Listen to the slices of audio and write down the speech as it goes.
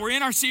We're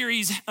in our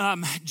series,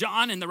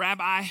 John and the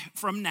Rabbi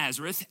from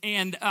Nazareth.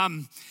 And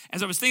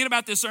as I was thinking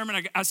about this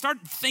sermon, I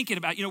started thinking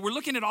about, we're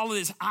looking at all of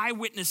this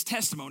eyewitness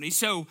testimony.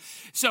 So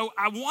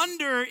I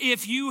wonder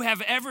if you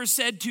have ever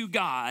said to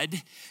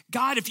God,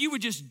 if you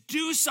would just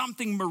do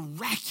something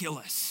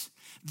miraculous,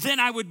 then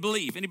I would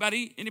believe.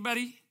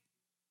 Anybody?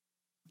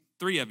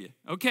 3 of you.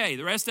 Okay,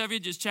 the rest of you,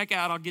 just check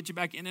out. I'll get you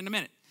back in a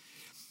minute.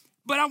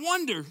 But I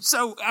wonder,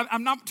 so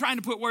I'm not trying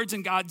to put words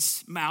in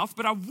God's mouth,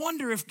 but I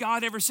wonder if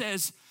God ever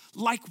says,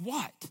 like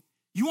what?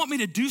 You want me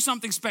to do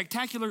something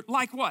spectacular?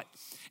 Like what?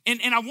 And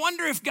I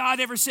wonder if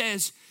God ever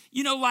says,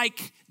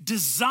 like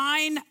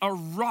design a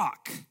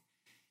rock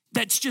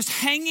that's just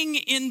hanging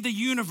in the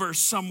universe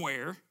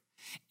somewhere,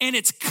 and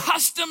it's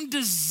custom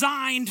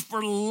designed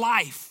for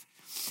life.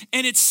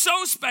 And it's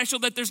so special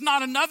that there's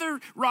not another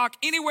rock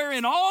anywhere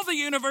in all the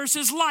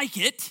universes like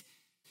it,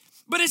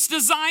 but it's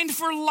designed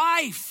for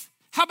life.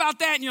 How about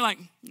that? And you're like,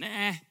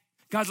 nah.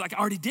 God's like, I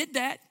already did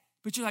that.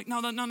 But you're like, no,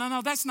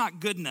 that's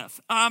not good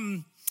enough.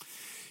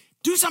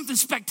 Do something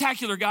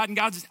spectacular, God. And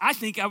God's, I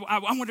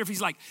wonder if he's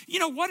like,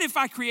 what if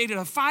I created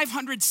a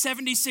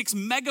 576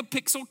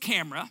 megapixel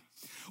camera?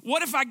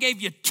 What if I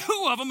gave you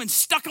 2 of them and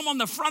stuck them on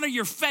the front of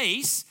your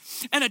face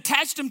and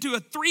attached them to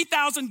a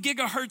 3,000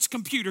 gigahertz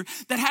computer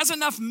that has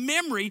enough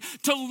memory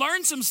to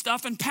learn some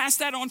stuff and pass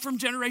that on from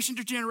generation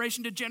to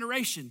generation to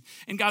generation?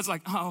 And God's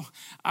like, oh,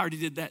 I already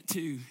did that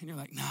too. And you're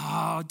like,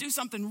 no, do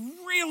something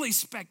really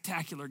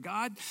spectacular,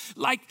 God.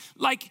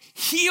 Like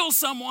heal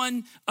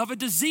someone of a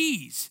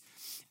disease.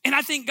 And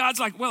I think God's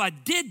like, well, I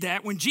did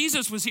that. When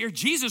Jesus was here,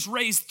 Jesus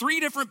raised 3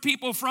 different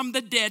people from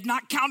the dead,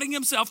 not counting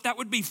himself. That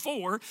would be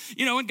 4.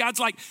 And God's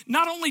like,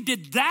 not only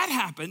did that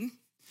happen,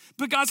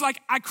 but God's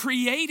like, I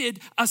created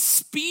a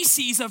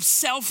species of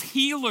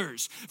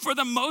self-healers. For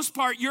the most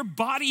part, your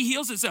body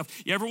heals itself.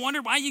 You ever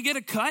wonder why you get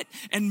a cut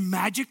and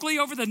magically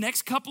over the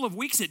next couple of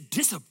weeks it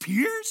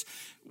disappears?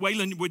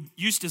 Waylon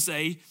used to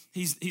say,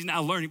 he's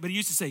now learning, but he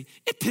used to say,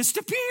 it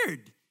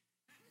disappeared.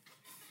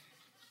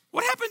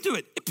 What happened to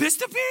it? It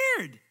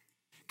disappeared.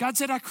 God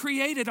said, I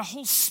created a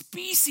whole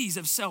species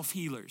of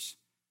self-healers.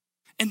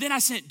 And then I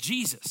sent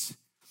Jesus,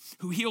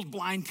 who healed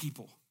blind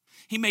people.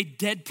 He made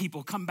dead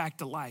people come back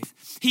to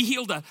life. He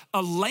healed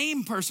a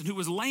lame person who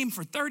was lame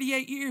for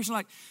 38 years.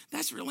 Like,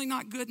 that's really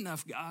not good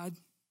enough, God.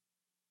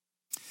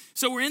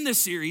 So we're in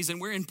this series,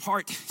 and we're in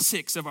part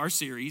 6 of our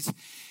series.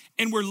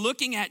 And we're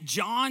looking at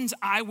John's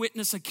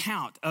eyewitness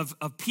account of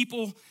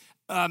people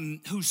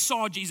who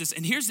saw Jesus.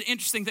 And here's the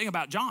interesting thing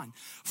about John.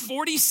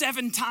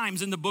 47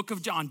 times in the book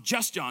of John,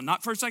 just John,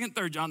 not 1st, 2nd,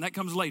 3rd John, that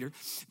comes later.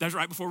 That's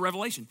right before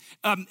Revelation.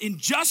 In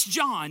just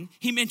John,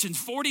 he mentions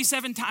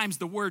 47 times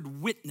the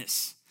word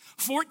witness.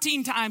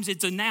 14 times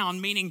it's a noun,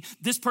 meaning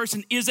this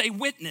person is a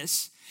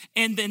witness.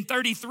 And then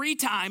 33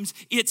 times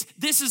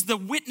this is the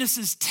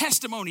witness's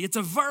testimony. It's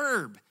a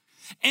verb.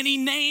 And he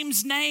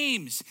names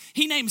names.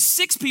 He names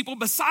 6 people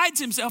besides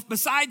himself,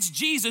 besides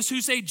Jesus, who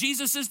say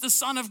Jesus is the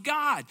Son of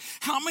God.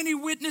 How many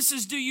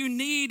witnesses do you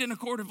need in a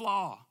court of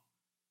law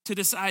to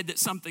decide that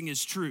something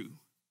is true?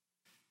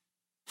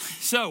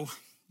 So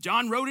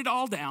John wrote it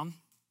all down,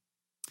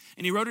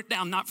 and he wrote it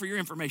down not for your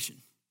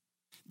information.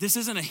 This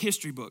isn't a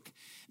history book.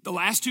 The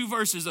last 2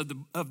 verses of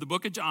the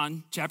book of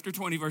John, chapter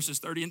 20, verses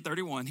 30 and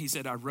 31, he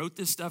said, I wrote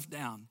this stuff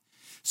down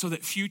so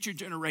that future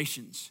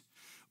generations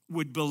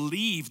would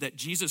believe that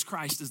Jesus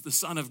Christ is the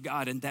Son of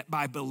God, and that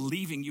by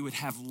believing you would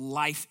have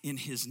life in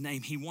his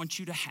name. He wants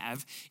you to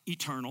have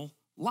eternal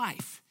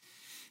life.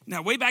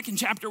 Now, way back in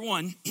chapter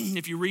 1,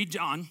 if you read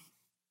John,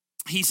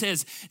 he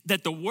says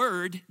that the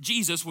Word,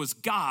 Jesus, was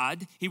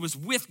God. He was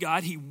with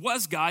God. He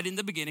was God in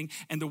the beginning.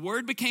 And the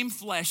Word became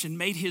flesh and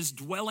made his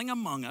dwelling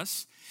among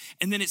us.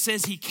 And then it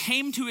says he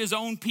came to his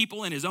own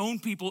people, and his own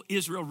people,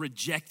 Israel,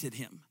 rejected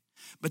him.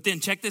 But then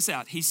check this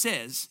out. He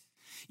says,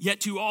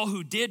 yet to all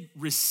who did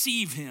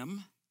receive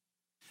him,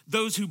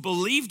 those who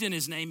believed in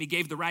his name, he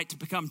gave the right to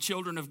become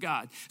children of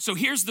God. So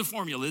here's the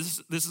formula.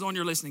 This is on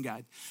your listening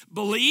guide.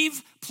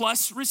 Believe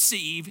plus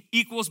receive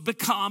equals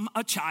become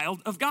a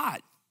child of God.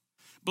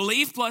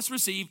 Believe plus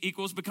receive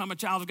equals become a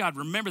child of God.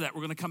 Remember that.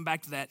 We're going to come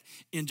back to that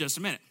in just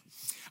a minute.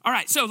 All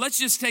right, so let's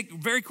just take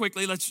very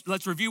quickly,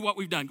 let's review what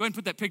we've done. Go ahead and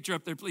put that picture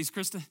up there, please,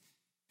 Krista.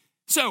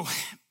 So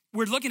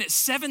we're looking at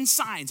 7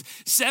 signs,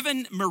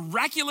 7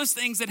 miraculous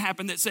things that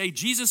happen that say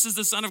Jesus is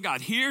the Son of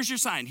God. Here's your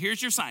sign.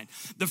 Here's your sign.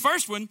 The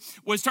first one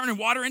was turning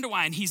water into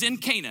wine. He's in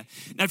Cana.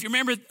 Now, if you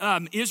remember,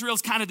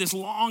 Israel's kind of this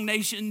long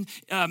nation.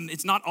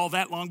 It's not all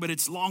that long, but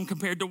it's long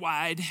compared to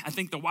wide. I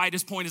think the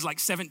widest point is like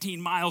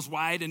 17 miles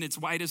wide in its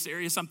widest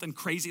area, something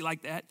crazy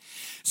like that.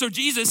 So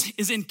Jesus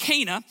is in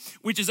Cana,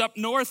 which is up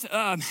north,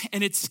 and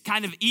it's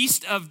kind of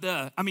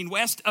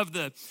west of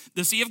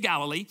the Sea of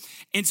Galilee.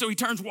 And so he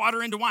turns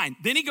water into wine.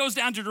 Then he goes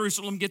down to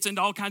Jerusalem, gets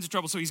into all kinds of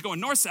trouble. So he's going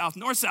north, south,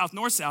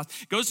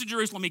 goes to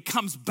Jerusalem. He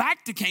comes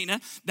back to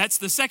Cana. That's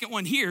the second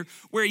one here,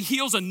 where he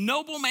heals a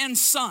nobleman's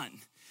son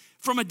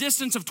from a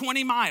distance of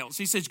 20 miles.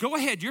 He says, go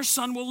ahead, your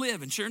son will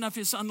live. And sure enough,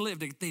 his son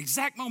lived at the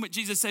exact moment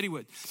Jesus said he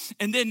would.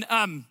 And then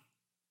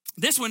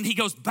This one, he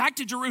goes back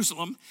to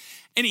Jerusalem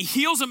and he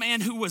heals a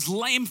man who was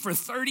lame for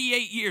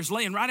 38 years,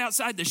 laying right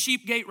outside the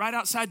sheep gate, right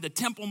outside the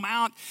Temple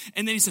Mount.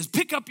 And then he says,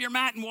 pick up your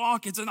mat and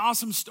walk. It's an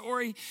awesome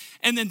story.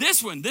 And then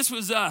this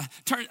was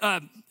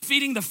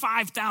feeding the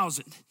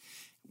 5,000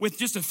 with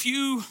just a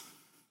few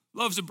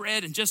loaves of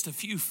bread and just a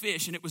few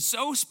fish. And it was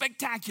so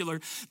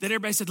spectacular that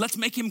everybody said, let's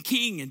make him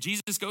king. And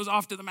Jesus goes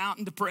off to the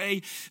mountain to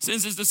pray,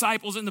 sends his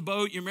disciples in the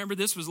boat. You remember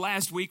this was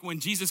last week when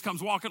Jesus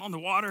comes walking on the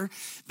water.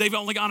 They've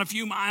only gone a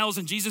few miles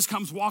and Jesus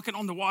comes walking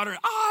on the water.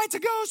 It's a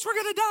ghost, we're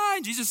gonna die.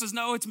 And Jesus says,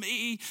 no, it's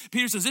me.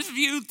 Peter says, this is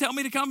you, tell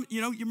me to come.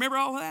 You remember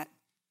all of that?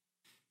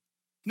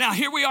 Now,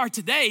 here we are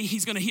today.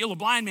 He's gonna heal a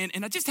blind man.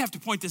 And I just have to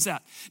point this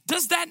out.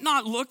 Does that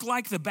not look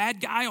like the bad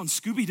guy on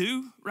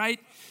Scooby-Doo, right?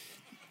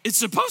 It's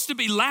supposed to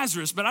be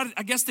Lazarus, but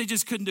I guess they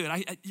just couldn't do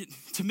it.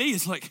 To me,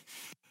 it's like,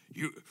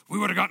 we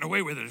would have gotten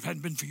away with it if it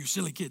hadn't been for you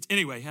silly kids.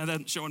 Anyway,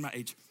 that's showing my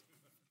age.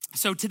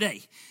 So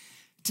today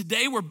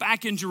we're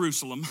back in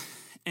Jerusalem,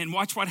 and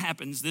watch what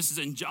happens. This is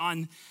in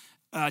John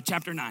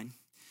chapter 9.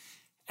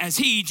 As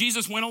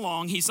Jesus went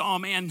along, he saw a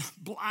man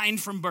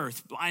blind from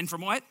birth. Blind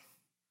from what?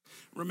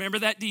 Remember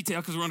that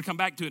detail because we're going to come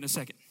back to it in a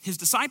second. His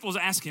disciples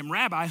asked him,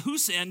 Rabbi, who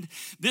sinned,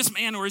 this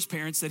man or his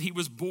parents, that he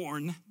was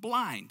born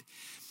blind?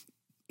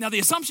 Now, the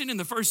assumption in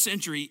the first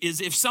century is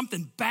if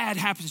something bad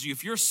happens to you,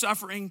 if you're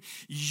suffering,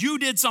 you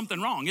did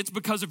something wrong. It's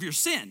because of your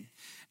sin.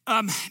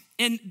 And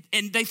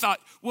they thought,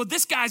 well,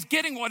 this guy's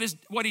getting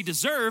what he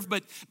deserved,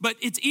 but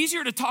it's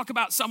easier to talk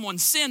about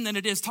someone's sin than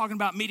it is talking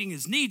about meeting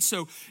his needs.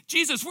 So,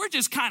 Jesus, we're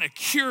just kind of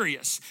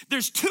curious.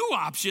 There's two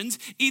options.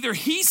 Either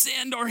he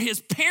sinned or his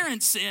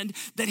parents sinned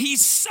that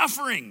he's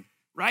suffering.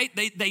 Right?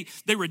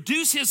 They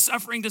reduce his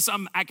suffering to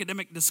some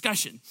academic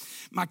discussion.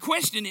 My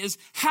question is,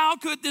 how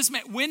could this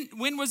man,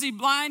 when was he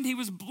blind? He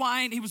was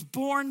blind. He was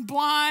born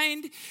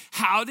blind.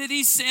 How did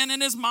he sin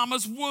in his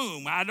mama's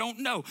womb? I don't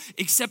know.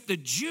 Except the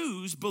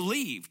Jews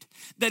believed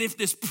that if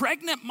this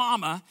pregnant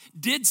mama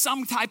did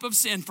some type of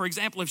sin, for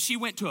example, if she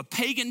went to a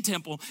pagan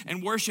temple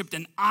and worshiped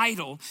an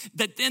idol,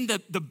 that then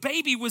the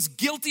baby was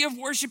guilty of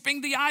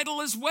worshiping the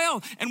idol as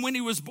well. And when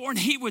he was born,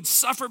 he would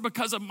suffer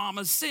because of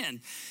mama's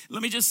sin.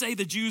 Let me just say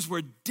the Jews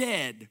were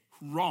dead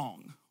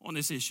wrong on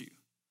this issue.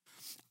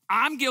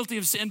 I'm guilty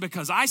of sin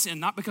because I sinned,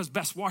 not because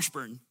Bess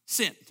Washburn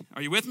sinned.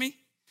 Are you with me?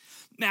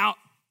 Now,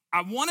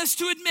 I want us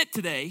to admit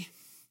today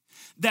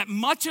that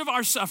much of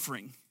our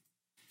suffering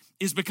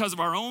is because of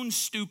our own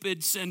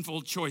stupid,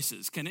 sinful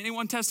choices. Can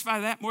anyone testify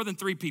to that? More than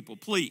 3 people,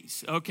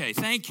 please. Okay,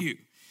 thank you.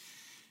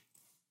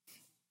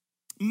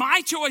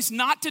 My choice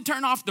not to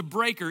turn off the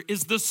breaker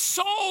is the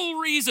sole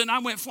reason I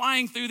went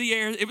flying through the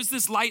air. It was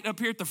this light up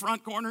here at the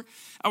front corner.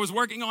 I was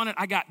working on it.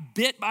 I got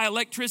bit by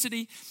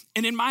electricity.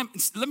 And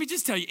let me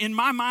just tell you, in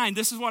my mind,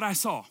 this is what I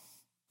saw.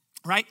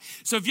 Right?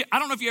 So I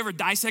don't know if you ever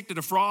dissected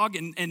a frog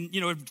and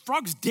a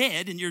frog's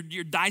dead and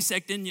you're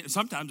dissecting.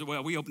 Sometimes,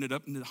 well, we opened it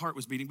up and the heart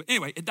was beating. But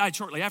anyway, it died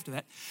shortly after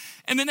that.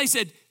 And then they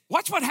said,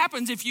 watch what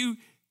happens if you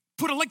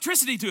put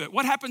electricity to it.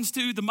 What happens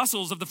to the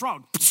muscles of the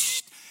frog?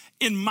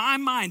 In my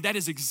mind, that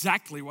is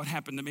exactly what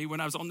happened to me when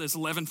I was on this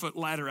 11-foot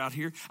ladder out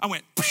here. I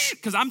went,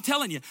 because I'm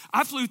telling you,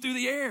 I flew through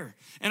the air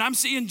and I'm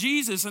seeing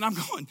Jesus and I'm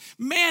going,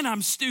 man,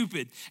 I'm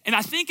stupid. And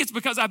I think it's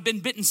because I've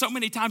been bitten so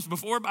many times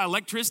before by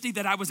electricity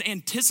that I was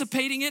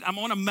anticipating it. I'm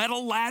on a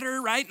metal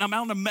ladder, right? And I'm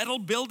on a metal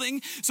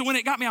building. So when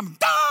it got me,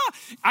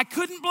 I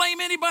couldn't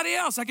blame anybody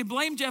else. I could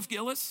blame Jeff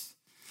Gillis,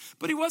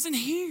 but he wasn't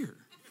here.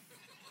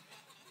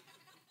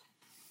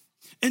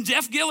 And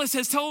Jeff Gillis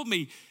has told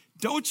me,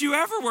 don't you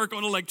ever work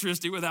on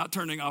electricity without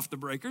turning off the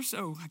breaker,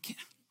 so I can't.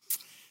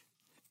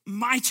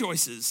 My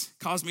choices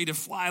caused me to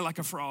fly like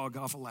a frog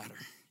off a ladder.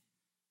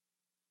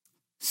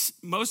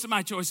 Most of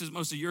my choices,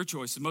 most of your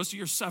choices, most of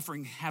your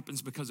suffering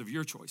happens because of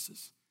your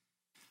choices.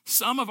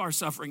 Some of our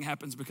suffering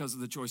happens because of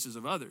the choices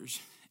of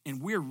others,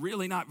 and we're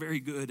really not very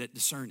good at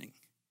discerning.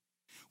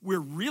 We're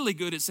really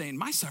good at saying,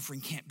 my suffering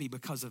can't be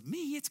because of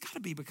me, it's gotta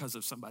be because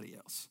of somebody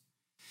else.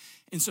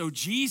 And so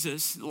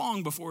Jesus,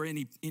 long before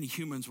any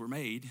humans were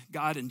made,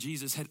 God and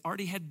Jesus had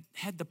already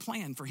had the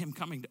plan for him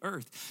coming to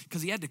earth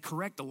because he had to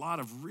correct a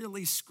lot of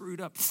really screwed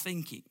up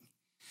thinking.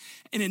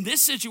 And in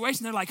this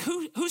situation, they're like,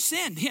 who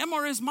sinned, him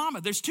or his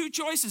mama? There's 2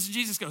 choices. And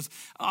Jesus goes,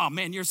 oh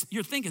man,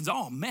 your thinking's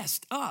all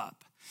messed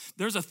up.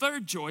 There's a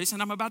third choice,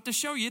 and I'm about to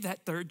show you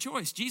that third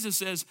choice. Jesus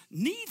says,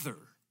 neither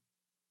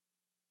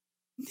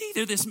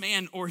this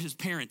man or his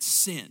parents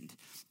sinned.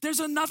 There's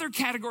another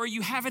category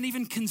you haven't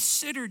even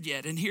considered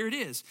yet, and here it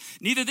is.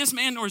 Neither this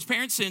man nor his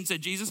parents sinned,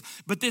 said Jesus,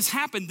 but this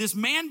happened. This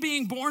man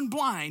being born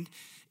blind,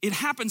 it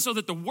happened so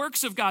that the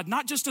works of God,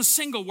 not just a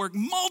single work,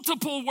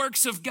 multiple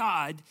works of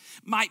God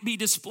might be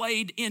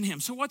displayed in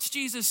him. So what's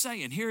Jesus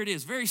saying? Here it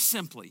is, very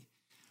simply.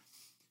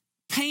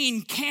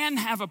 Pain can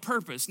have a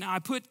purpose. Now I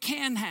put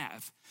can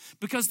have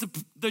because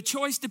the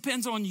choice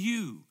depends on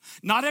you.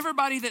 Not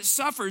everybody that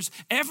suffers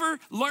ever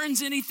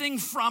learns anything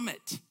from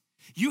it.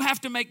 You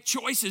have to make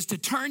choices to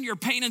turn your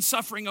pain and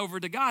suffering over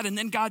to God. And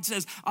then God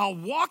says, I'll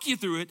walk you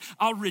through it.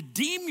 I'll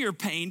redeem your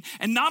pain.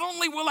 And not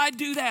only will I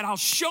do that, I'll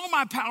show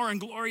my power and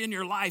glory in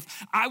your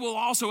life. I will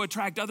also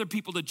attract other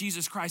people to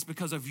Jesus Christ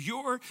because of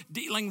your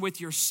dealing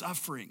with your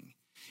suffering.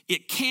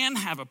 It can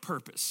have a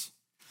purpose.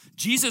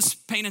 Jesus'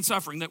 pain and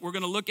suffering that we're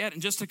going to look at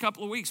in just a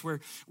couple of weeks, where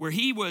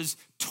he was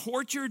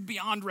tortured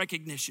beyond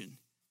recognition,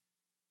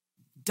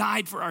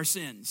 died for our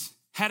sins,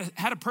 had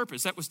a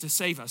purpose. That was to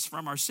save us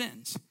from our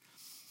sins.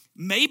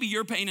 Maybe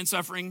your pain and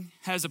suffering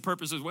has a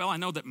purpose as well. I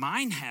know that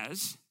mine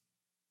has.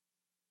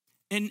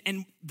 And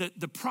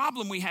the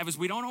problem we have is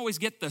we don't always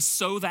get the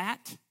so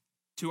that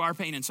to our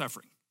pain and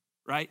suffering,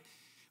 right?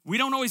 We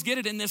don't always get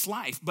it in this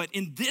life. But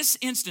in this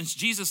instance,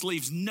 Jesus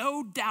leaves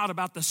no doubt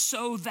about the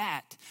so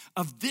that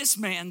of this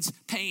man's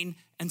pain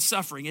and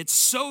suffering. It's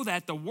so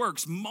that the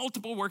works,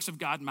 multiple works of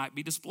God might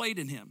be displayed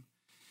in him.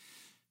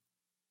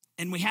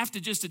 And we have to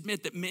just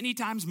admit that many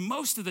times,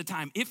 most of the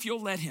time, if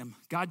you'll let him,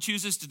 God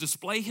chooses to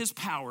display his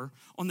power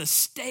on the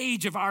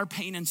stage of our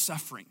pain and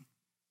suffering.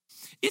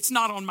 It's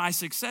not on my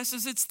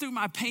successes, it's through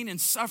my pain and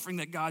suffering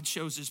that God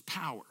shows his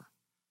power.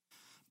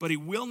 But he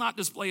will not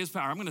display his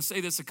power. I'm going to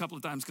say this a couple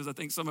of times because I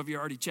think some of you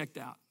already checked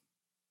out.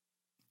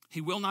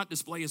 He will not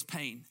display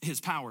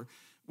his power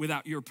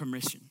without your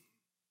permission.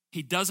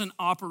 He doesn't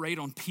operate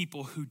on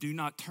people who do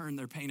not turn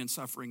their pain and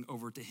suffering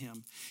over to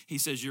him. He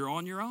says, you're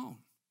on your own.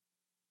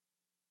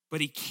 But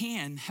he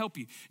can help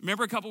you.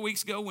 Remember a couple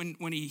weeks ago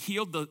when he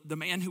healed the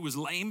man who was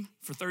lame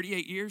for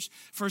 38 years?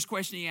 First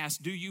question he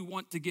asked, do you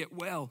want to get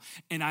well?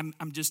 And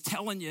I'm just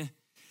telling you,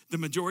 the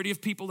majority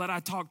of people that I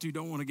talk to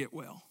don't want to get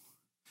well.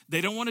 They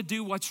don't want to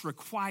do what's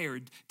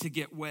required to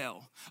get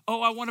well.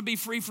 Oh, I want to be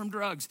free from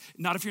drugs.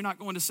 Not if you're not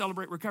going to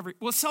Celebrate Recovery.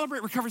 Well,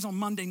 Celebrate Recovery is on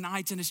Monday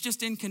nights and it's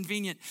just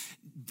inconvenient.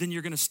 Then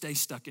you're going to stay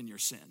stuck in your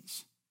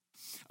sins.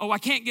 Oh, I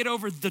can't get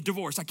over the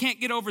divorce. I can't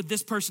get over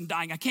this person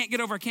dying. I can't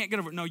get over.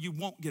 No, you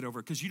won't get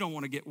over it because you don't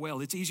want to get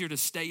well. It's easier to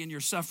stay in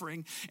your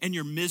suffering and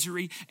your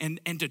misery and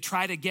to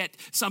try to get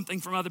something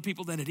from other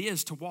people than it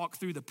is to walk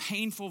through the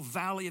painful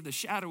valley of the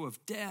shadow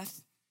of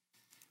death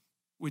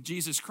with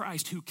Jesus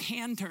Christ, who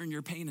can turn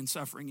your pain and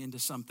suffering into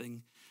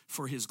something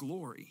for his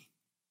glory.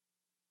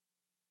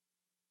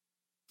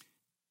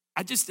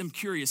 I just am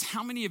curious,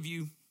 how many of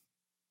you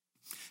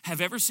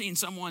have ever seen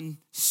someone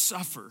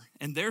suffer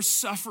and their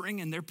suffering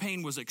and their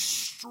pain was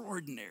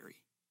extraordinary,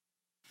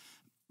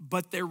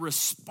 but their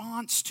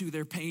response to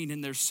their pain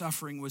and their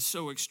suffering was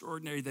so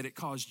extraordinary that it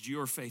caused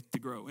your faith to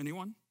grow?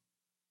 Anyone?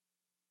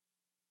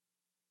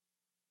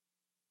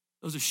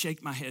 Those are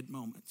shake my head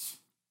moments.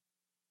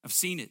 I've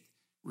seen it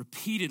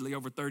repeatedly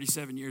over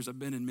 37 years I've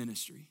been in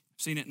ministry.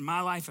 I've seen it in my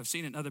life. I've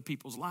seen it in other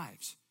people's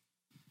lives.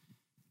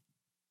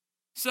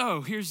 So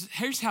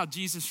here's how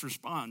Jesus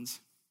responds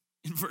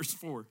in verse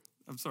 4.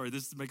 I'm sorry,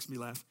 this makes me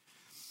laugh.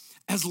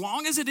 As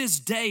long as it is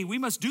day, we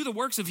must do the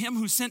works of him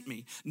who sent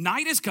me.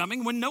 Night is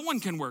coming when no one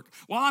can work.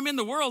 While I'm in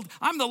the world,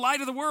 I'm the light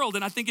of the world.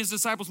 And I think his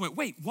disciples went,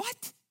 wait,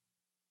 what?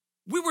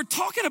 We were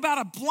talking about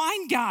a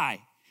blind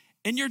guy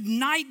and your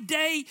night,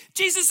 day.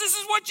 Jesus, this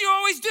is what you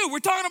always do. We're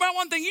talking about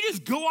one thing. You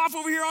just go off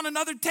over here on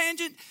another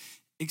tangent.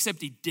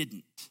 Except he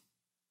didn't.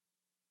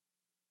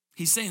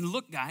 He's saying,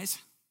 look, guys,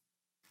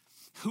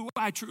 who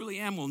I truly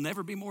am will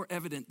never be more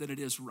evident than it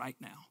is right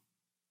now.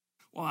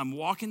 While I'm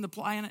walking the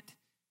planet,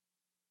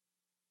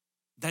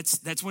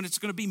 that's when it's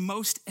going to be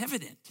most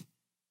evident.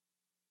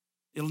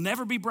 It'll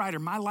never be brighter.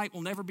 My light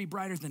will never be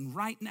brighter than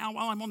right now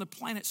while I'm on the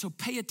planet. So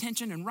pay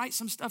attention and write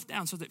some stuff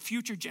down so that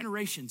future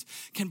generations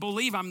can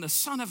believe I'm the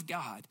Son of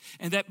God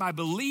and that by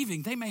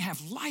believing they may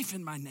have life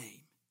in my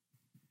name.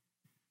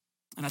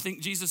 And I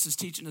think Jesus is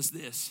teaching us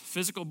this.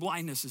 Physical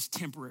blindness is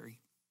temporary.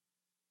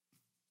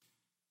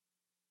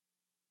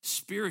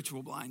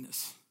 Spiritual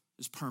blindness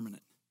is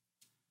permanent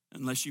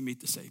unless you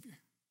meet the Savior.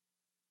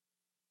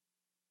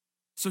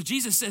 So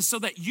Jesus says, so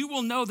that you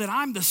will know that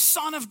I'm the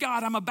Son of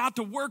God, I'm about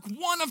to work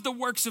one of the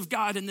works of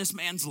God in this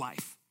man's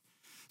life.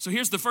 So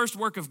here's the first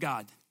work of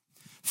God,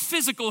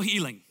 physical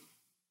healing.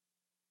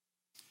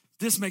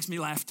 This makes me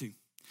laugh too.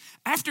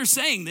 After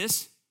saying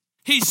this,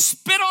 he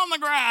spit on the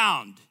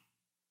ground,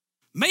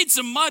 made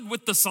some mud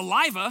with the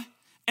saliva,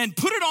 and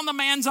put it on the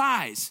man's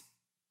eyes.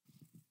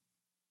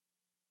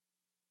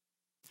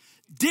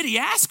 Did he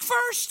ask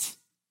first?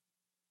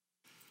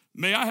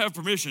 May I have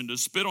permission to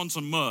spit on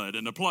some mud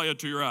and apply it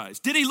to your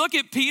eyes? Did he look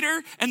at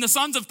Peter and the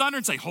sons of thunder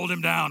and say, hold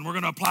him down, we're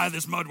going to apply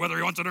this mud whether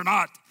he wants it or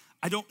not?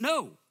 I don't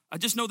know. I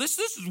just know this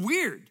is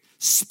weird.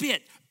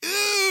 Spit.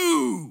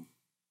 Ooh.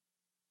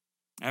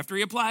 After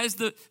he applies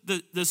the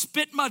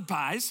spit mud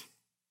pies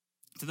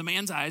to the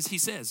man's eyes, he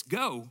says,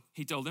 go,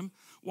 he told him,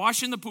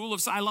 wash in the pool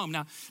of Siloam.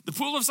 Now, the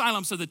pool of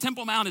Siloam, so the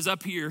Temple Mount is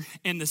up here,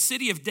 and the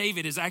city of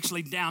David is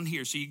actually down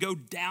here. So you go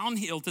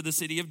downhill to the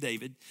city of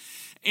David.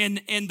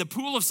 And the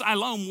pool of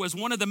Siloam was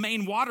one of the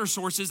main water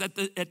sources at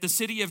the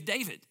city of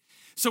David.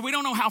 So we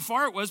don't know how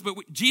far it was, but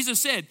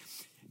Jesus said,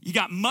 you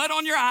got mud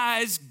on your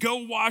eyes,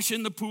 go wash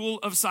in the pool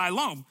of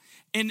Siloam.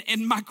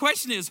 And my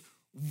question is,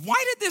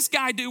 why did this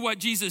guy do what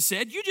Jesus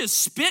said? You just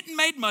spit and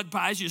made mud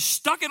pies. You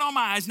stuck it on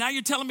my eyes. Now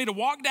you're telling me to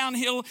walk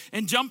downhill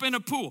and jump in a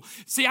pool.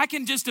 See, I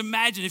can just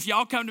imagine if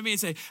y'all come to me and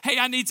say, hey,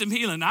 I need some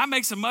healing. I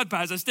make some mud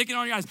pies. I stick it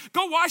on your eyes.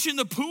 Go wash in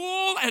the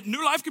pool at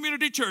New Life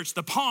Community Church,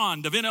 the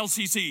pond of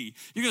NLCC.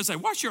 You're going to say,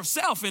 wash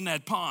yourself in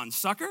that pond,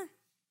 sucker.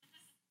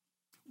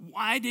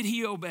 Why did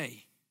he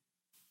obey?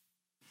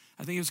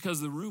 I think it was because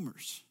of the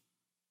rumors.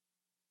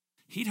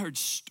 He'd heard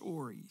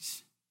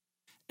stories.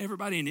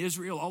 Everybody in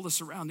Israel, all the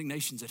surrounding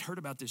nations had heard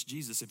about this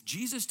Jesus. If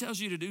Jesus tells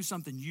you to do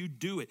something, you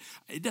do it.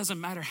 It doesn't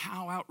matter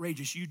how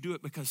outrageous, you do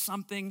it because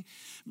something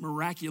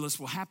miraculous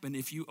will happen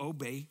if you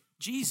obey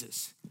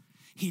Jesus.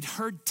 He'd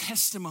heard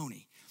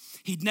testimony.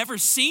 He'd never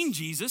seen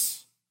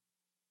Jesus,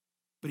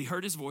 but he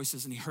heard his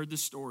voices and he heard the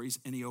stories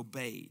and he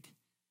obeyed.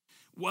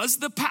 Was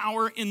the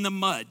power in the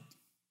mud?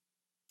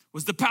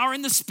 Was the power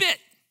in the spit?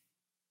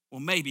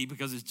 Well, maybe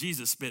because it's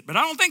Jesus' spit, but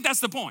I don't think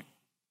that's the point.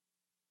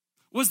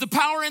 Was the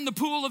power in the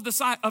pool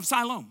of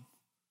Siloam?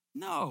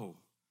 No.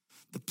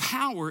 The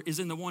power is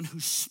in the one who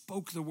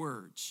spoke the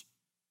words.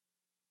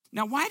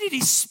 Now, why did he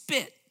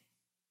spit?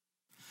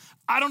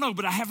 I don't know,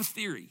 but I have a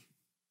theory.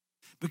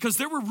 Because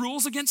there were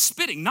rules against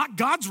spitting, not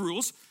God's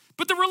rules,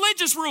 but the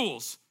religious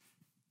rules.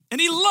 And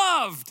he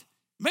loved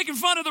making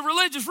fun of the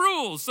religious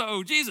rules.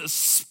 So Jesus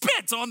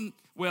spits on,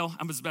 well,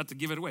 I was about to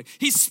give it away.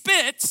 He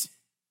spits,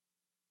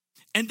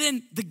 and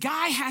then the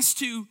guy has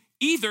to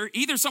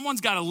Either someone's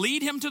got to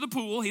lead him to the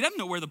pool. He doesn't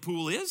know where the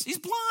pool is. He's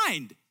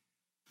blind.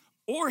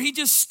 Or he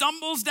just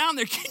stumbles down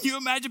there. Can you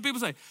imagine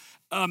people say,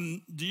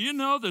 do you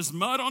know there's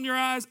mud on your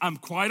eyes? I'm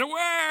quite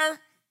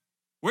aware.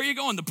 Where are you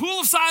going? The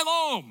pool of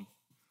Siloam.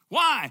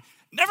 Why?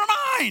 Never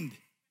mind.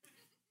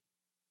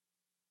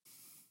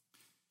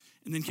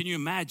 And then can you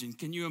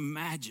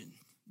imagine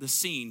the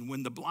scene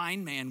when the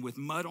blind man with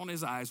mud on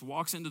his eyes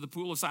walks into the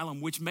pool of Siloam,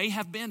 which may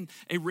have been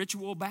a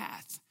ritual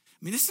bath.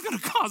 I mean, this is going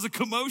to cause a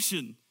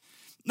commotion.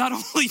 Not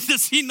only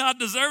does he not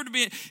deserve to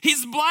be,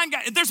 he's a blind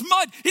guy. There's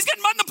mud. He's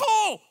getting mud in the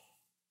pool.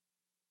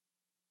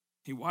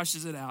 He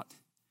washes it out.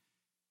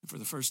 And for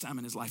the first time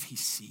in his life, he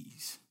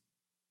sees.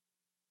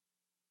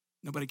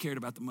 Nobody cared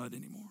about the mud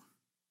anymore.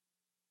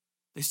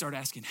 They start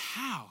asking,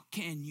 how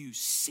can you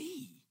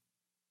see?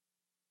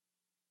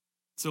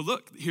 So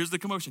look, here's the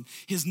commotion.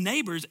 His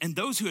neighbors and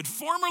those who had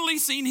formerly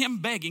seen him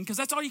begging, because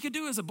that's all you could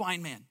do as a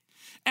blind man,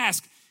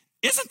 ask,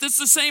 isn't this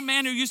the same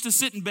man who used to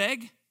sit and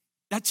beg?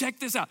 Now check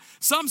this out.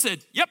 Some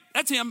said, yep,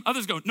 that's him.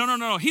 Others go,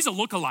 no, he's a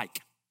lookalike.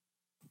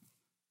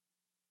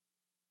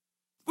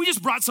 We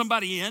just brought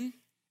somebody in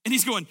and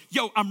he's going,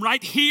 yo, I'm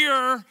right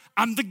here.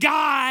 I'm the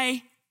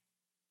guy.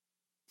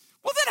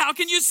 Well, then how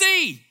can you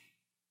see?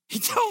 He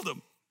told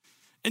them.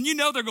 And you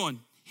know they're going,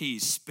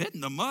 he's spit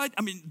in the mud.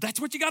 I mean, that's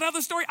what you got out of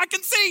the story. I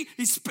can see.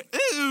 He's spit.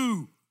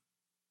 Ew.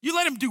 You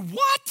let him do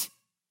what?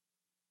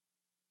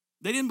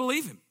 They didn't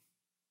believe him.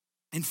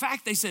 In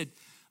fact, they said,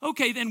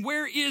 okay, then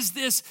where is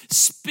this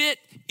spit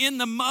in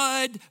the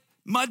mud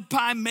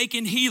pie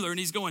making healer? And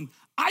he's going,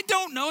 I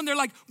don't know. And they're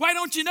like, why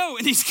don't you know?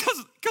 And he's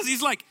because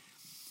he's like,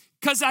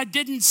 because I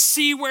didn't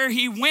see where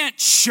he went,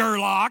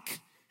 Sherlock.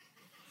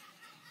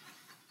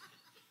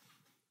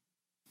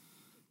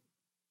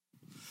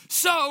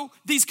 So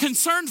these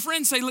concerned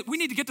friends say, look, we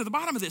need to get to the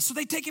bottom of this. So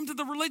they take him to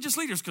the religious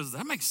leaders because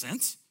that makes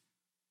sense.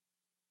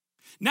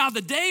 Now,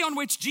 the day on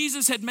which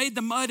Jesus had made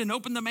the mud and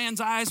opened the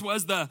man's eyes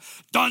was the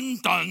dun,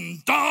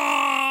 dun,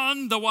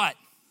 dun, the what?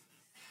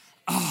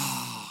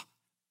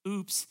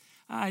 Oops,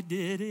 I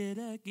did it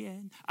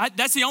again.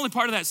 That's the only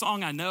part of that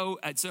song I know,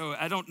 so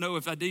I don't know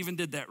if I even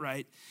did that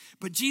right.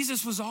 But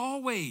Jesus was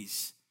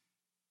always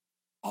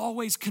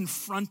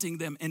confronting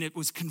them, and it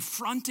was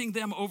confronting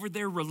them over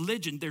their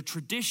religion, their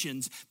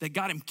traditions that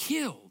got him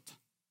killed.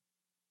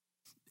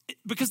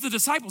 Because the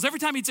disciples, every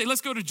time he'd say,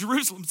 let's go to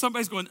Jerusalem,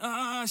 somebody's going,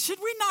 should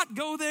we not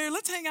go there?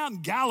 Let's hang out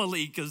in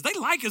Galilee because they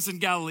like us in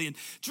Galilee. And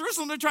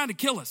Jerusalem, they're trying to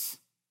kill us.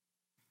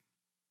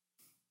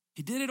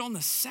 He did it on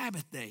the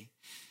Sabbath day.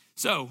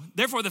 So,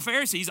 therefore, the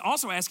Pharisees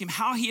also asked him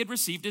how he had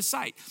received his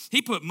sight.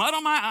 He put mud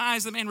on my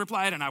eyes, the man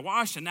replied, and I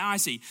washed, and now I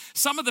see.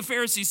 Some of the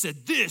Pharisees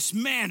said, this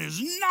man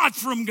is not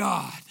from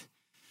God,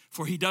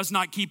 for he does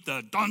not keep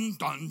the dun,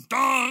 dun,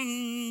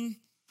 dun,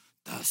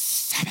 the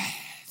Sabbath.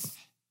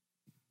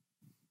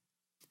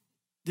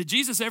 Did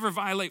Jesus ever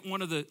violate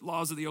one of the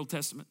laws of the Old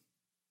Testament?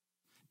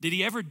 Did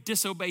he ever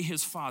disobey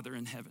his Father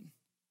in heaven?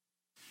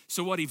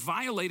 So what he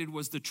violated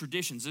was the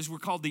traditions. These were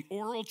called the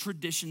oral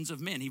traditions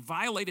of men. He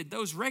violated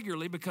those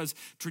regularly because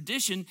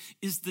tradition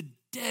is the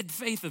dead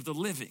faith of the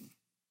living,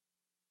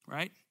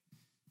 right?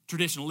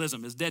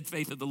 Traditionalism is dead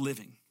faith of the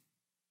living.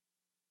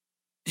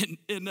 And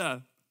you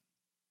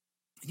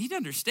need to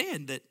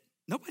understand that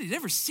nobody'd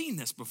ever seen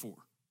this before.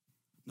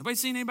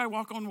 Nobody's seen anybody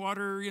walk on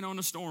water, in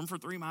a storm for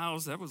 3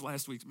 miles. That was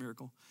last week's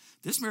miracle.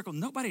 This miracle,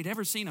 nobody had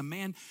ever seen a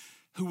man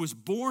who was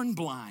born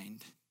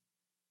blind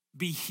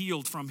be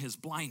healed from his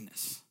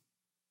blindness.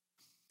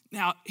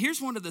 Now,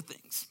 here's one of the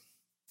things.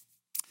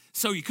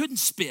 So you couldn't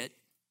spit.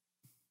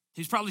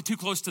 He's probably too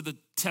close to the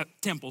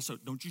temple, so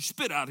don't you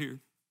spit out here.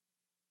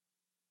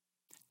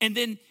 And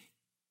then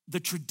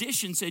the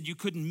tradition said you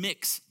couldn't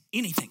mix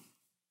anything.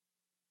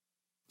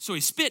 So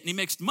he spit and he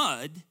mixed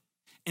mud,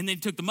 and then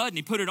he took the mud and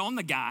he put it on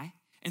the guy.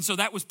 And so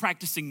that was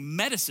practicing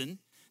medicine.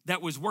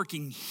 That was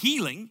working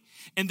healing.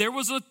 And there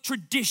was a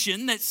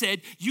tradition that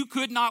said you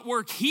could not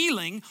work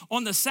healing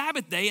on the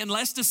Sabbath day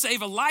unless to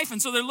save a life.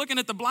 And so they're looking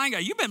at the blind guy.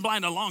 You've been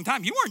blind a long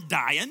time. You weren't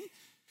dying.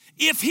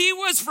 If he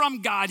was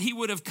from God, he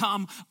would have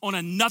come on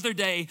another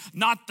day,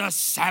 not the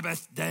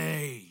Sabbath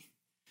day.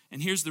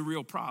 And here's the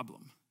real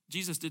problem.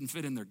 Jesus didn't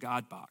fit in their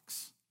God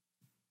box.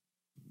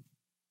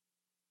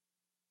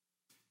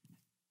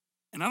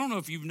 And I don't know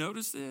if you've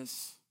noticed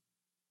this,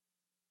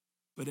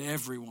 but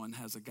everyone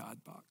has a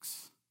God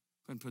box.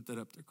 Go ahead and put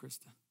that up there,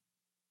 Krista.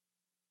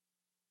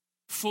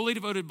 Fully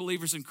devoted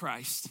believers in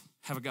Christ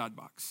have a God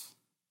box.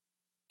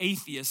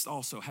 Atheists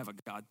also have a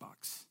God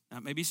box. Now,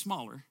 it may be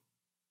smaller,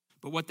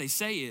 but what they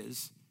say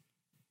is,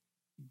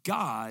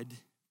 God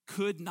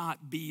could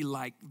not be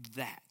like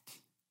that.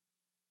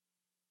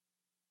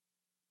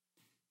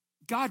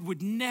 God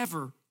would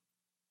never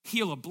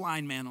heal a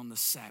blind man on the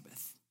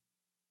Sabbath.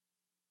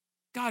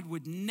 God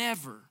would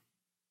never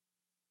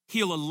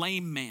heal a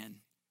lame man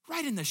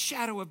right in the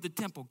shadow of the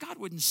temple. God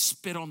wouldn't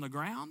spit on the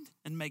ground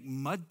and make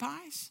mud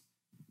pies.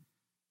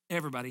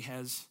 Everybody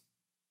has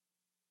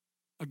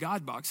a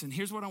God box. And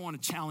here's what I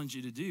want to challenge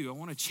you to do. I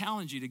want to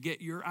challenge you to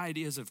get your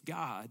ideas of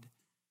God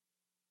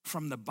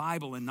from the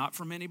Bible and not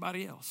from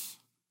anybody else.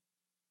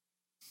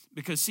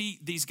 Because see,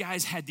 these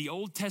guys had the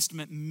Old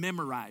Testament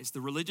memorized.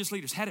 The religious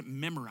leaders had it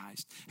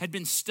memorized, had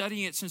been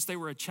studying it since they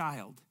were a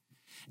child.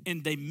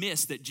 And they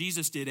missed that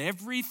Jesus did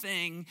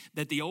everything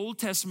that the Old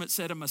Testament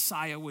said a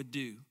Messiah would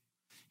do.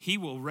 He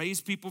will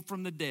raise people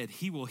from the dead.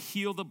 He will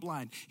heal the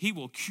blind. He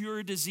will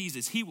cure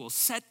diseases. He will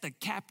set the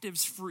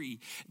captives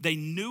free. They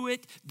knew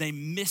it. They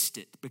missed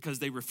it because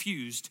they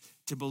refused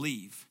to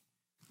believe.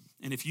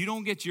 And if you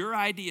don't get your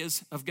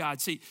ideas of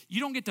God, see, you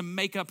don't get to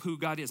make up who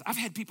God is. I've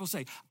had people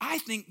say, I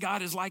think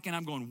God is like, and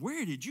I'm going,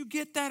 where did you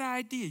get that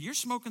idea? You're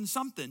smoking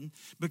something,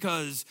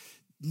 because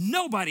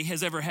nobody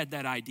has ever had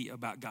that idea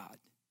about God.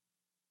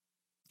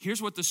 Here's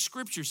what the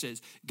scripture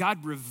says.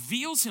 God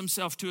reveals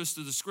himself to us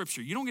through the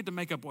scripture. You don't get to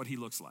make up what he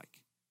looks like.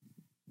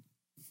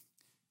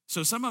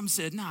 So some of them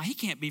said, nah, he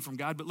can't be from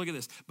God, but look at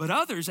this. But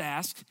others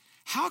asked,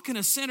 how can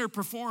a sinner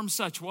perform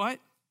such what?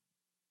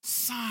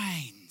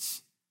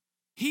 Signs.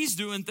 He's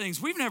doing things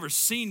we've never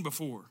seen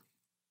before.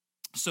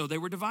 So they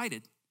were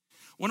divided.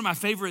 One of my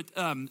favorite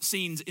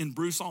scenes in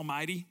Bruce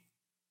Almighty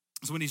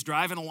is when he's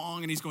driving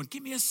along and he's going,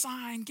 give me a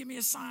sign, give me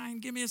a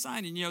sign, give me a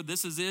sign. And you know,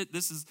 this is it.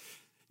 This is,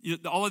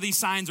 all of these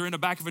signs are in the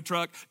back of a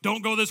truck.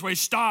 Don't go this way,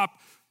 stop.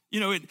 You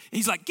know,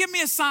 he's like, give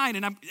me a sign.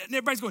 And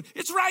everybody's going,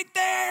 it's right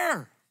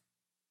there.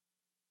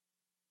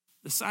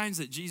 The signs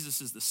that Jesus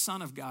is the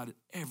Son of God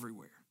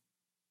everywhere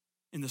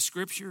in the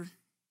scripture,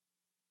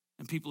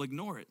 and people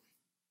ignore it.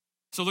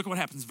 So look what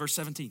happens, verse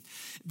 17.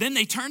 Then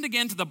they turned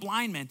again to the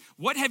blind man.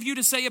 What have you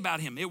to say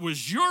about him? It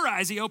was your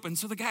eyes he opened.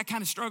 So the guy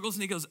kind of struggles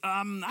and he goes,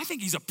 I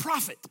think he's a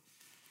prophet.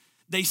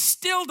 They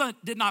still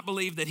did not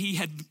believe that he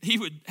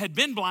had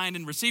been blind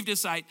and received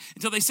his sight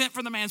until they sent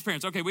for the man's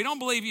parents. Okay, we don't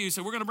believe you,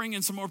 so we're going to bring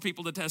in some more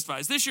people to testify.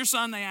 Is this your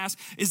son, they asked?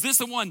 Is this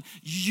the one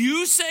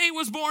you say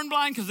was born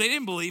blind? Because they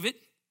didn't believe it.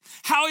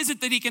 How is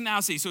it that he can now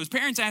see? So his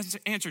parents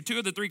answered two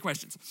of the three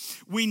questions.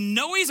 We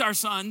know he's our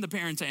son, the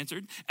parents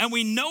answered, and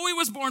we know he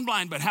was born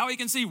blind, but how he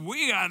can see,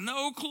 we got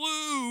no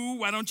clue.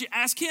 Why don't you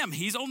ask him?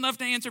 He's old enough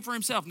to answer for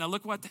himself. Now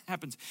look what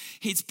happens.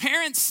 His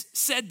parents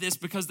said this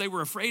because they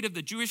were afraid of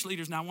the Jewish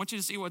leaders. Now I want you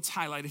to see what's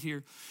highlighted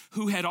here,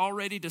 who had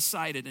already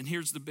decided, and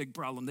here's the big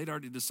problem, they'd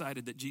already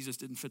decided that Jesus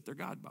didn't fit their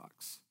God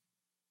box.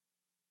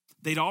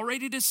 They'd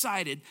already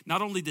decided,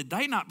 not only did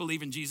they not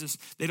believe in Jesus,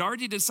 they'd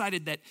already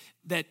decided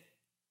that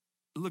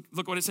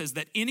Look what it says,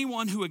 that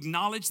anyone who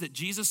acknowledged that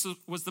Jesus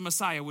was the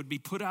Messiah would be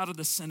put out of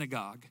the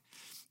synagogue.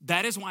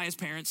 That is why his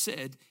parents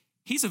said,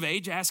 he's of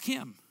age, ask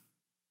him.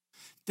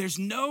 This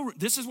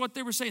is what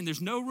they were saying, there's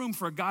no room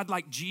for a God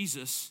like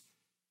Jesus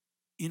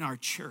in our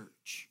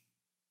church.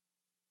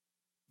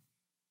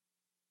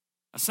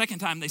 A second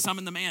time they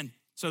summoned the man.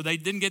 So they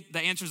didn't get the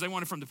answers they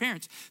wanted from the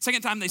parents.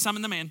 Second time they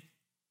summoned the man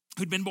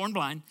who'd been born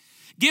blind.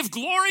 Give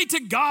glory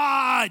to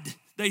God,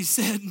 they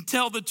said, and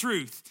tell the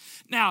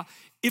truth. Now,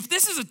 if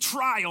this is a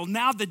trial,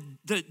 now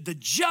the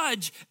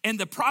judge and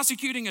the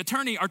prosecuting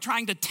attorney are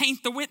trying to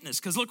taint the witness,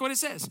 because look what it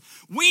says.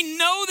 We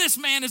know this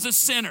man is a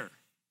sinner.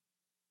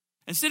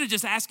 Instead of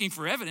just asking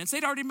for evidence,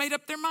 they'd already made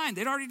up their mind.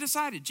 They'd already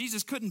decided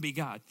Jesus couldn't be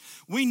God.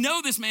 We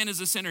know this man is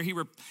a sinner.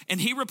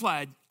 And he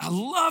replied, I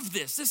love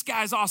this. This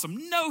guy's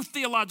awesome. No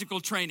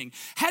theological training.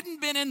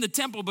 Hadn't been in the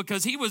temple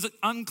because he was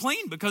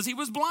unclean, because he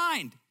was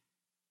blind.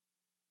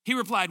 He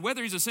replied,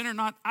 whether he's a sinner or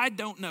not, I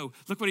don't know.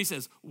 Look what he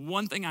says.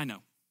 One thing I know.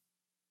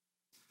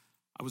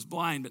 I was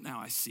blind, but now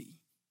I see.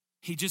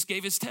 He just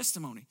gave his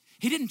testimony.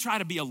 He didn't try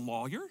to be a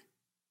lawyer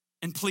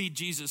and plead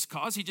Jesus'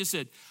 cause. He just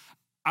said,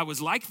 I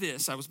was like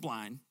this. I was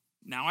blind.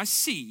 Now I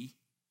see.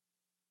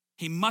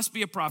 He must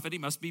be a prophet. He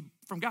must be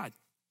from God.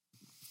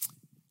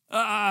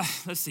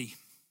 Let's see.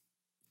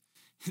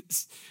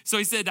 So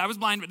he said, I was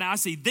blind, but now I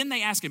see. Then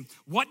they asked him,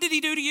 what did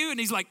he do to you? And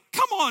he's like,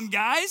 come on,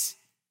 guys.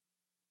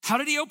 How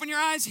did he open your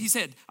eyes? He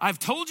said, I've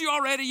told you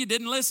already, you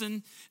didn't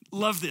listen.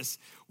 Love this.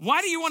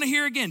 Why do you want to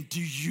hear again?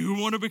 Do you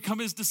want to become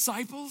his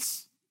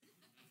disciples?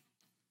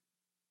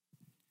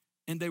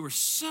 And they were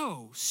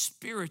so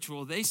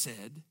spiritual, they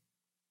said.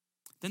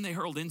 Then they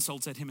hurled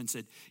insults at him and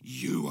said,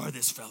 you are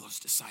this fellow's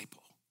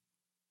disciple.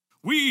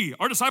 We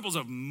are disciples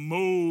of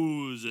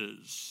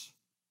Moses.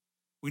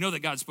 We know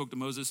that God spoke to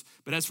Moses,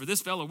 but as for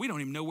this fellow, we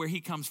don't even know where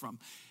he comes from.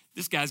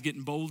 This guy's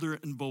getting bolder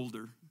and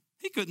bolder.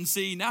 He couldn't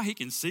see, now he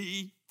can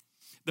see.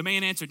 The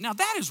man answered, now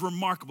that is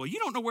remarkable. You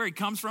don't know where he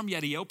comes from,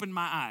 yet he opened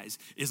my eyes.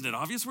 Isn't it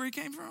obvious where he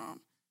came from?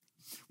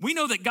 We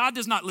know that God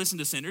does not listen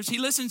to sinners. He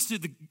listens to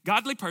the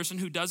godly person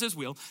who does his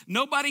will.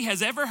 Nobody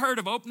has ever heard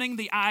of opening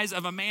the eyes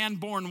of a man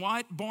born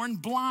what? Born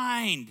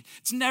blind.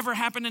 It's never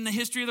happened in the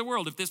history of the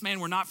world. If this man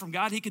were not from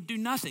God, he could do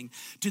nothing.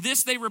 To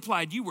this they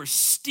replied, you were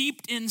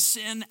steeped in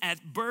sin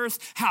at birth.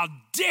 How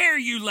dare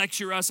you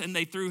lecture us? And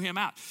they threw him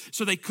out.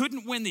 So they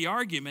couldn't win the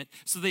argument,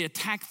 so they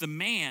attacked the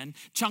man,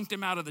 chunked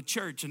him out of the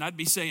church. And I'd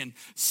be saying,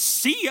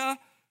 see ya.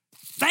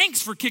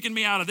 Thanks for kicking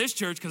me out of this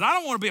church, because I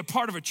don't want to be a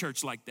part of a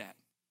church like that,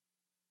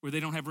 where they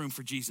don't have room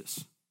for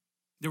Jesus.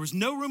 There was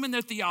no room in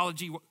their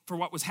theology for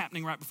what was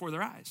happening right before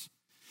their eyes.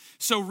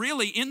 So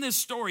really, in this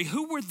story,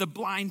 who were the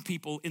blind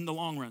people in the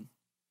long run?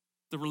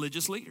 The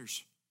religious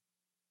leaders.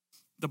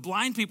 The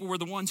blind people were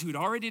the ones who'd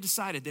already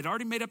decided, they'd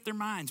already made up their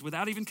minds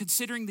without even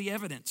considering the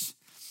evidence.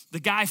 The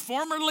guy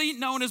formerly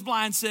known as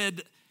blind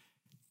said,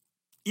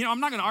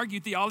 I'm not going to argue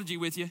theology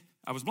with you.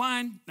 I was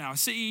blind, now I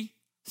see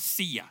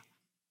ya.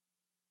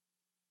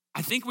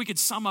 I think we could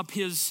sum up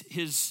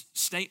his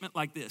statement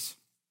like this.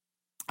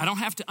 I don't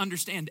have to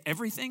understand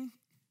everything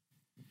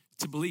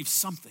to believe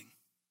something.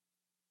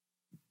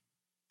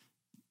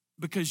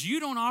 Because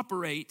you don't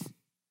operate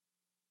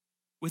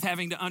with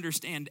having to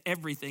understand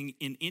everything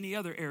in any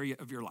other area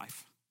of your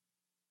life.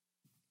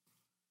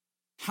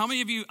 How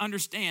many of you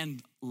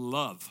understand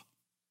love?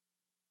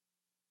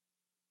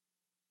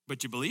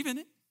 But you believe in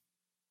it?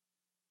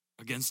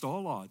 Against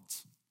all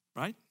odds,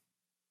 right?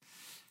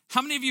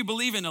 How many of you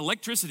believe in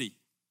electricity?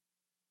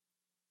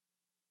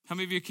 How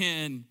many of you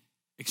can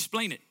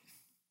explain it?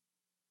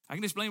 I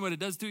can explain what it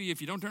does to you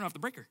if you don't turn off the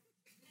breaker.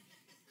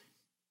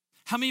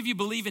 How many of you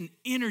believe in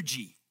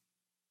energy?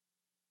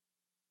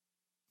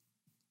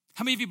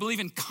 How many of you believe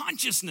in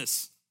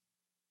consciousness?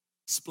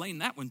 Explain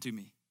that one to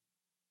me.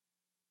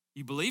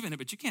 You believe in it,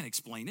 but you can't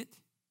explain it.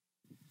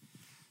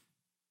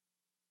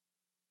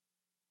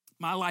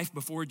 My life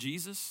before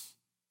Jesus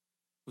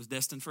was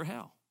destined for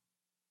hell.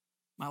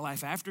 My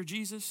life after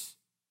Jesus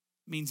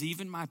means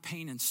even my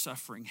pain and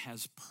suffering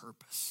has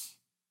purpose.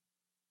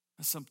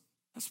 That's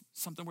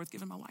something worth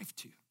giving my life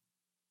to.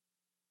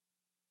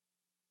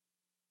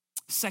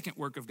 Second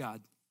work of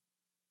God,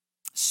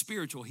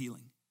 spiritual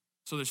healing.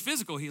 So there's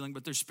physical healing,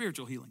 but there's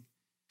spiritual healing.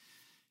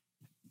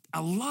 I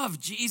love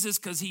Jesus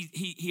because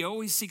he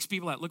always seeks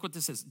people out. Look what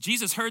this says.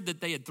 Jesus heard that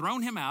they had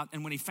thrown him out,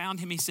 and when he found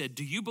him, he said,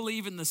 do you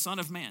believe in the Son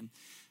of Man?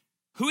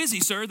 Who is he,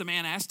 sir? The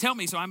man asked. Tell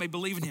me so I may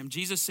believe in him.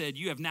 Jesus said,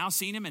 you have now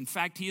seen him. In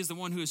fact, he is the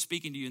one who is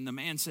speaking to you. And the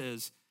man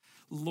says,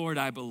 Lord,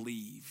 I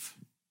believe.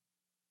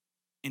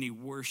 And he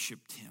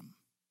worshiped him.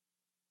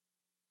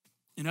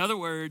 In other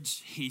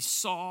words, he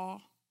saw,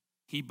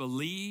 he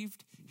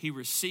believed, he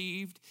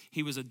received,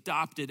 he was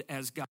adopted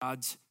as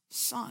God's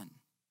son.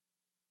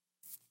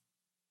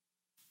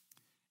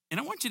 And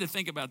I want you to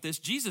think about this.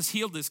 Jesus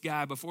healed this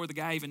guy before the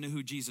guy even knew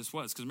who Jesus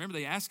was. Because remember,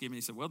 they asked him, and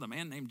he said, well, the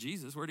man named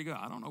Jesus, where'd he go?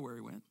 I don't know where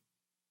he went.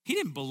 He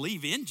didn't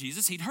believe in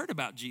Jesus. He'd heard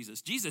about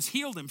Jesus. Jesus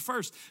healed him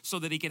first so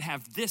that he could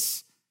have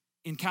this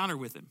encounter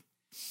with him.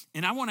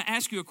 And I want to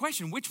ask you a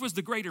question. Which was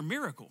the greater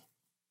miracle?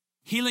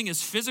 Healing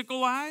his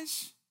physical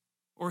eyes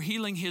or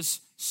healing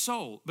his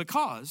soul?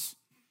 Because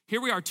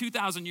here we are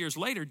 2,000 years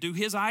later. Do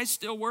his eyes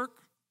still work?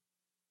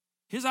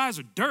 His eyes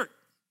are dirt.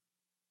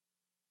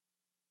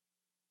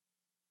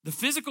 The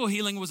physical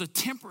healing was a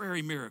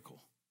temporary miracle.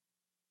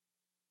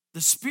 The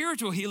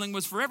spiritual healing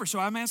was forever. So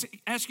I'm asking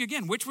you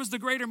again, which was the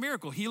greater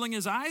miracle? Healing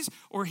his eyes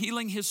or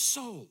healing his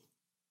soul?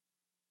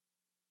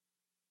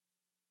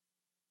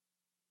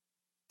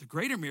 The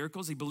greater miracle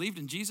is he believed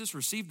in Jesus,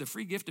 received the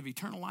free gift of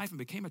eternal life, and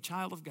became a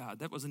child of God.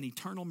 That was an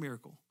eternal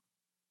miracle.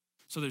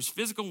 So there's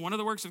physical, one of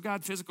the works of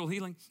God, physical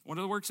healing. One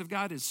of the works of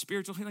God is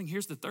spiritual healing.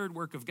 Here's the third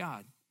work of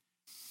God.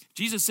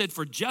 Jesus said,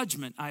 for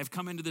judgment I have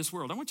come into this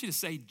world. I want you to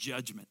say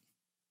judgment.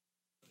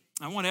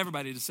 I want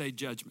everybody to say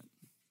judgment.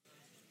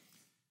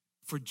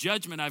 For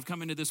judgment I've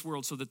come into this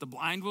world so that the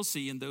blind will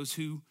see and those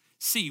who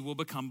see will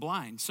become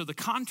blind. So the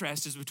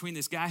contrast is between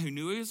this guy who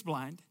knew he was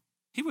blind.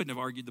 He wouldn't have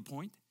argued the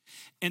point.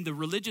 And the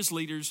religious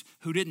leaders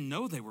who didn't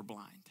know they were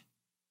blind.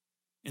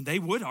 And they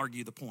would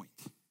argue the point.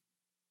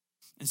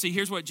 And see,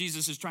 here's what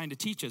Jesus is trying to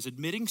teach us.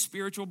 Admitting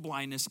spiritual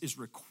blindness is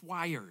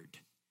required.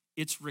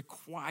 It's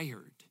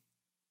required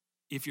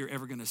if you're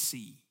ever going to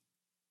see.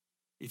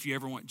 If you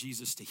ever want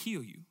Jesus to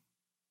heal you.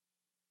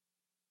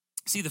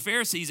 See, the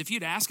Pharisees, if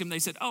you'd ask them, they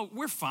said, oh,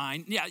 we're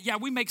fine. Yeah,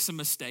 we make some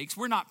mistakes.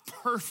 We're not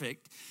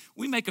perfect.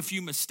 We make a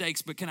few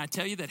mistakes, but can I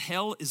tell you that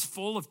hell is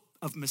full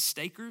of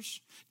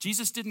mistakers?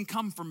 Jesus didn't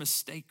come for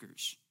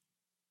mistakers.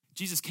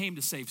 Jesus came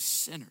to save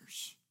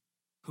sinners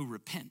who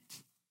repent.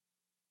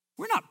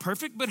 We're not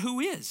perfect, but who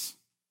is?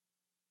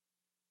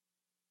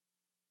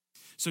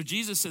 So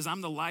Jesus says,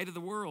 I'm the light of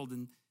the world,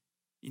 and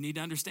you need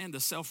to understand the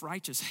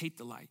self-righteous hate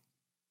the light.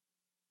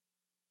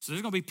 So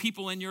there's going to be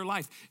people in your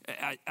life.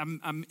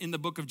 I'm in the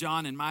book of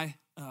John in my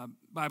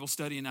Bible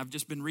study, and I've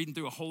just been reading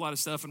through a whole lot of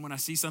stuff, and when I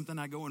see something,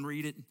 I go and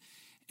read it.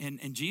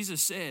 And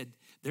Jesus said,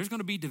 there's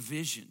going to be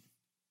division.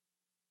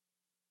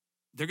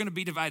 They're going to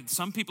be divided.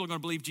 Some people are going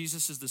to believe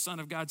Jesus is the Son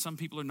of God. Some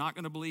people are not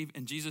going to believe.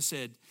 And Jesus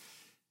said,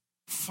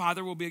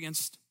 father will be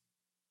against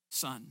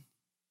son,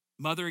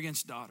 mother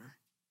against daughter.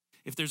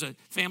 If there's a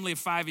family of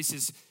 5, he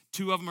says,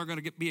 2 of them are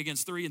going to be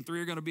against 3, and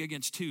 3 are going to be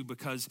against 2,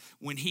 because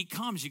when he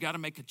comes, you got to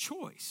make a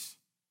choice.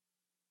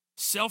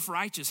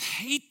 Self-righteous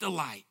hate the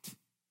light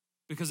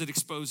because it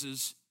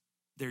exposes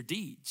their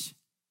deeds.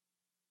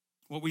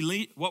 What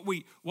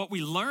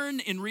we learn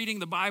in reading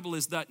the Bible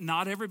is that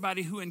not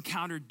everybody who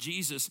encountered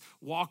Jesus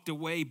walked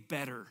away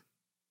better.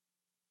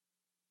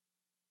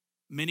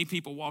 Many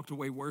people walked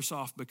away worse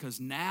off, because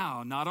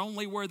now not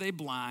only were they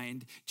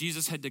blind,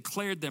 Jesus had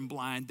declared them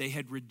blind, they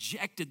had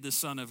rejected the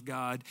Son of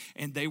God,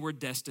 and they were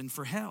destined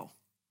for hell.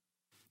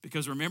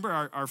 Because remember,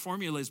 our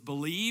formula is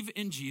believe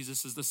in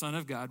Jesus as the Son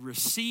of God,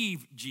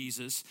 receive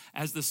Jesus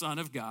as the Son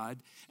of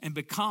God, and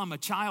become a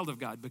child of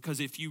God. Because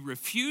if you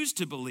refuse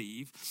to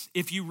believe,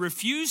 if you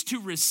refuse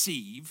to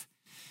receive,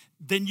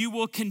 then you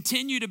will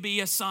continue to be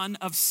a son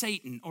of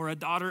Satan or a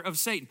daughter of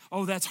Satan.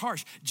 Oh, that's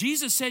harsh.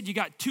 Jesus said you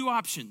got 2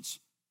 options.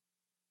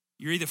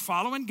 You're either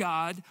following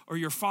God or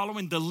you're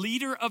following the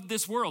leader of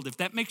this world. If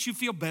that makes you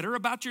feel better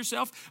about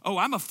yourself, oh,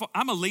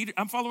 I'm a leader.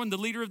 I'm following the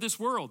leader of this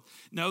world.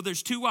 No,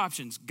 there's 2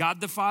 options.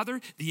 God the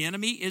Father, the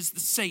enemy is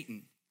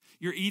Satan.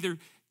 You're either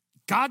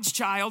God's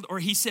child, or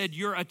he said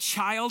you're a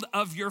child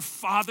of your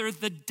father,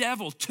 the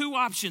devil. 2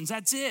 options,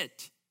 that's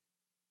it.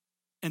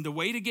 And the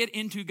way to get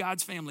into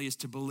God's family is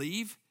to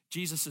believe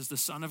Jesus is the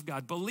Son of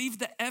God. Believe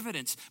the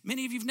evidence.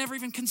 Many of you have never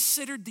even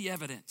considered the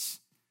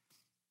evidence.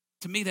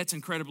 To me, that's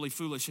incredibly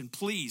foolish. And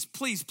please,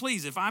 please,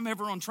 please, if I'm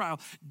ever on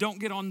trial, don't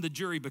get on the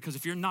jury, because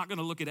if you're not going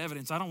to look at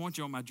evidence, I don't want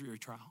you on my jury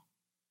trial.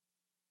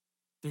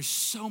 There's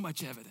so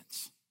much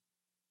evidence.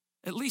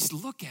 At least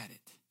look at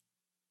it.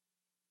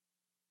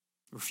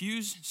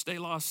 Refuse, stay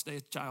lost, stay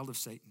a child of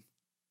Satan.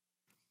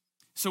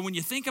 So when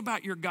you think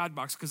about your God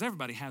box, because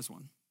everybody has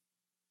one,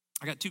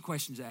 I got 2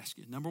 questions to ask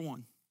you. Number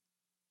 1,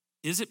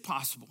 is it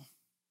possible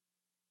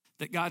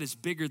that God is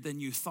bigger than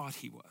you thought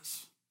he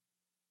was?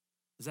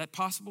 Is that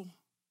possible?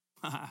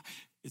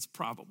 It's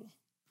probable.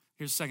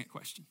 Here's the second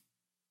question.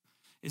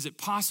 Is it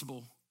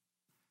possible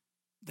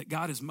that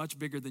God is much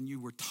bigger than you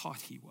were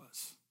taught he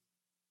was?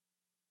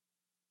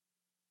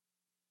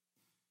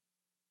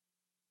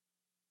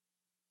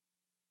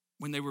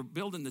 When they were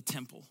building the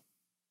temple,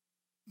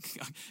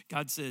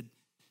 God said,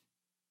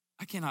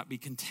 I cannot be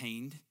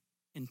contained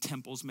in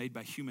temples made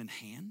by human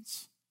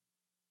hands.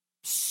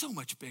 So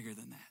much bigger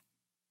than that.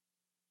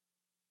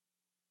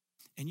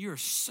 And you're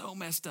so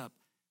messed up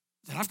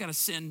that I've got to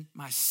send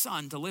my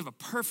son to live a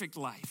perfect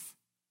life,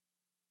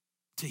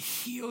 to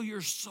heal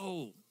your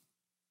soul,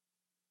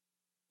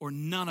 or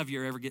none of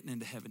you are ever getting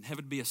into heaven.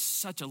 Heaven would be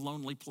such a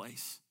lonely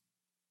place.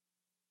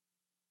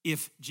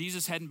 If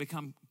Jesus hadn't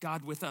become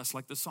God with us,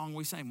 like the song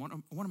we sang,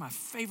 one of my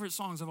favorite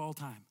songs of all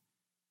time.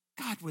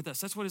 God with us,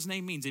 that's what his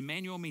name means.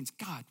 Emmanuel means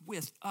God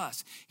with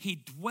us. He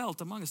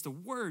dwelt among us. The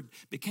word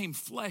became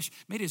flesh,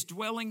 made his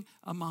dwelling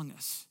among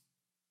us.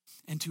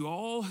 And to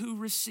all who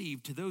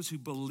received, to those who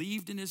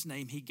believed in his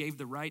name, he gave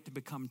the right to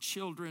become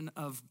children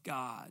of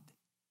God.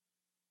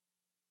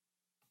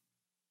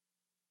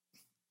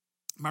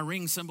 My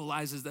ring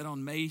symbolizes that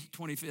on May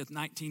 25th,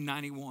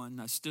 1991,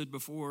 I stood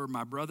before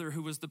my brother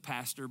who was the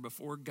pastor,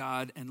 before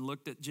God, and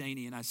looked at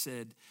Janie and I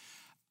said,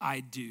 I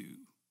do.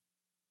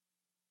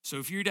 So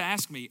if you were to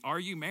ask me, are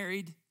you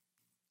married?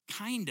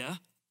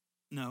 Kinda.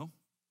 No.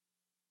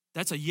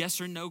 That's a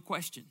yes or no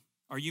question.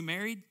 Are you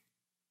married?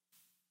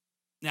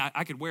 Now,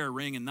 I could wear a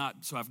ring and not,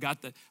 so I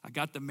got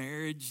the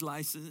marriage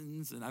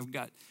license, and I've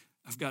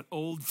got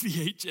old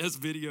VHS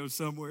videos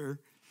somewhere.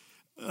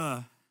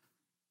 There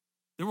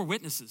were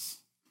witnesses.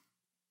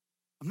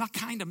 I'm not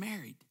kind of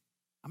married.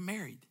 I'm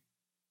married.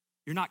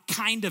 You're not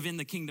kind of in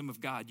the kingdom of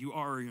God. You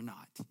are or you're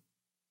not.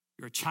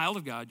 You're a child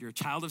of God. You're a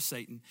child of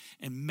Satan.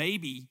 And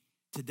maybe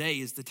today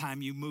is the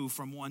time you move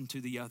from one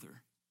to the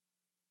other.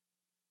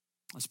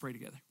 Let's pray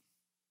together.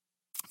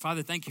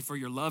 Father, thank you for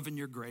your love and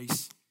your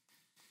grace.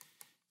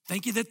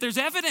 Thank you that there's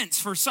evidence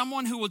for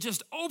someone who will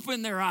just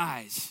open their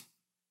eyes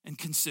and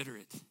consider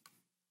it.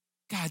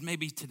 God,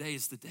 maybe today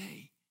is the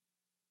day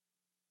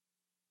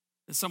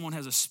that someone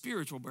has a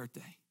spiritual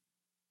birthday.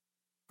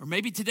 Or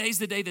maybe today's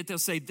the day that they'll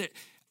say,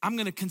 I'm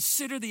going to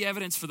consider the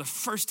evidence for the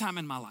first time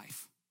in my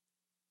life.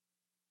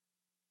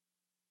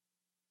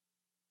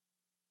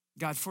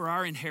 God, for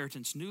our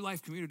inheritance, New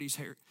Life Communities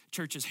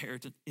Church's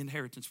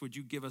inheritance, would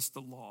you give us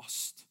the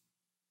lost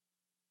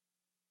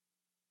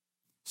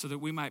so that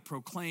we might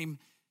proclaim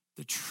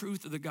the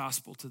truth of the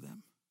gospel to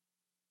them,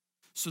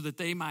 so that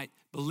they might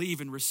believe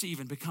and receive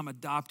and become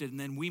adopted, and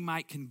then we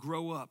can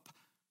grow up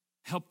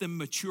Help them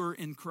mature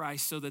in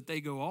Christ so that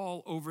they go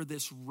all over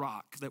this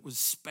rock that was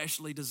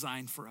specially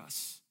designed for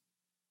us,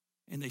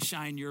 and they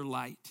shine your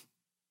light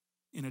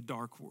in a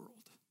dark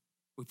world.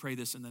 We pray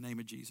this in the name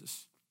of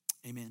Jesus.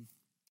 Amen.